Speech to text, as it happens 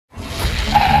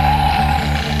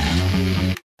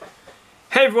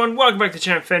Hey everyone, welcome back to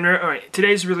Champ Fenrir. Alright,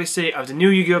 today's release date of the new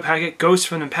Yu-Gi-Oh! Packet, Ghosts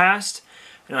from the Past.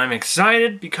 And I'm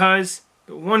excited because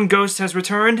one ghost has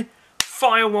returned,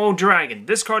 Firewall Dragon.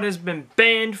 This card has been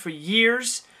banned for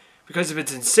years because of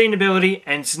its insane ability,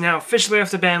 and it's now officially off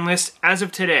the ban list as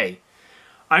of today.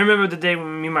 I remember the day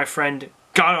when me and my friend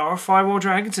got our Firewall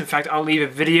Dragons. In fact, I'll leave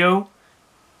a video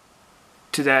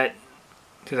to that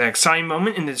exciting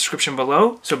moment in the description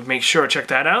below, so make sure to check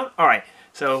that out. Alright,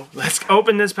 so let's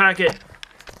open this packet.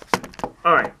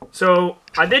 Alright, so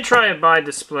I did try to buy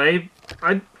display.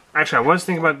 I was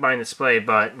thinking about buying display,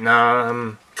 but nah,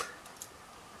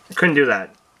 I couldn't do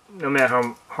that, no matter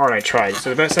how hard I tried. So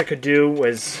the best I could do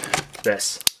was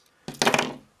this.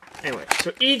 Anyway,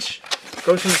 so each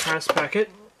Ghost from the Past packet,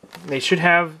 they should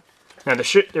have, now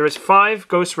there is 5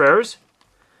 Ghost Rares.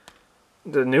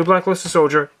 The new Blacklisted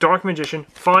Soldier, Dark Magician,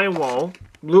 Firewall,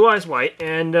 Blue Eyes White,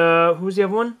 and who's the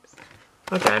other one?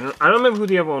 Okay, I don't remember who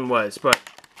the other one was, but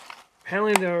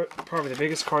apparently they're probably the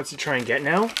biggest cards to try and get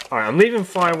now. Alright, I'm leaving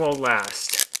Firewall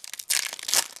last.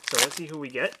 So let's see who we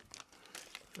get.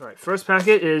 Alright, first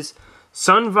packet is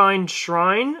Sunvine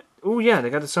Shrine. Oh yeah, they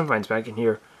got the Sunvines back in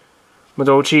here.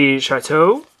 Modochi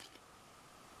Chateau,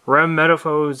 Rem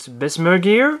Metalfoes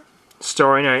Bismargear,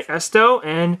 Starry Night Esto,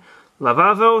 and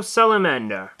Lavavo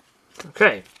Salamander.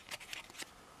 Okay.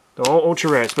 They're all ultra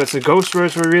rares, but it's the ghost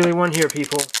rares we really want here,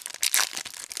 people.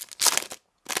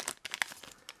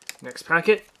 Next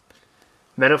packet.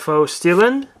 Metalfoes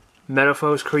Stealing,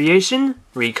 Metalfoes Creation,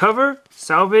 Recover,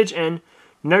 Salvage, and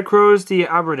Necros the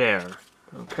Aberdare.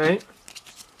 Okay.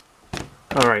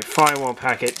 Alright, Firewall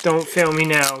packet. Don't fail me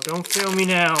now. Don't fail me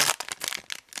now.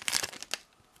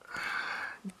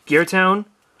 Gear Town,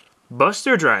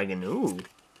 Buster Dragon. Ooh.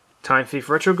 Time Thief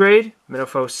Retrograde,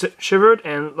 Metalfoes Shivered,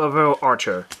 and Lavelle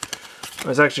Archer. I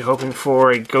was actually hoping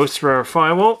for a Ghost Rare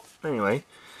Firewall. Anyway.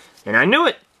 And I knew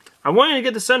it! I wanted to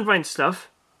get the Sunvine stuff,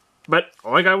 but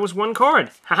all I got was one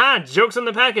card. Haha! Jokes on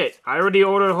the packet! I already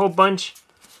ordered a whole bunch,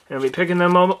 and I'll be picking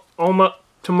them all up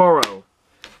tomorrow.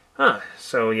 Huh.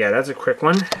 So yeah, that's a quick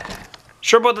one.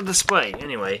 Sure about the display,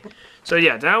 anyway. So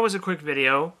yeah, that was a quick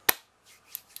video.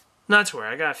 Not to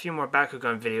worry, I got a few more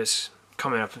Bakugan videos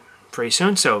coming up pretty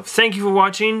soon. So thank you for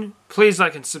watching. Please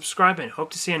like and subscribe, and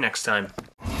hope to see you next time.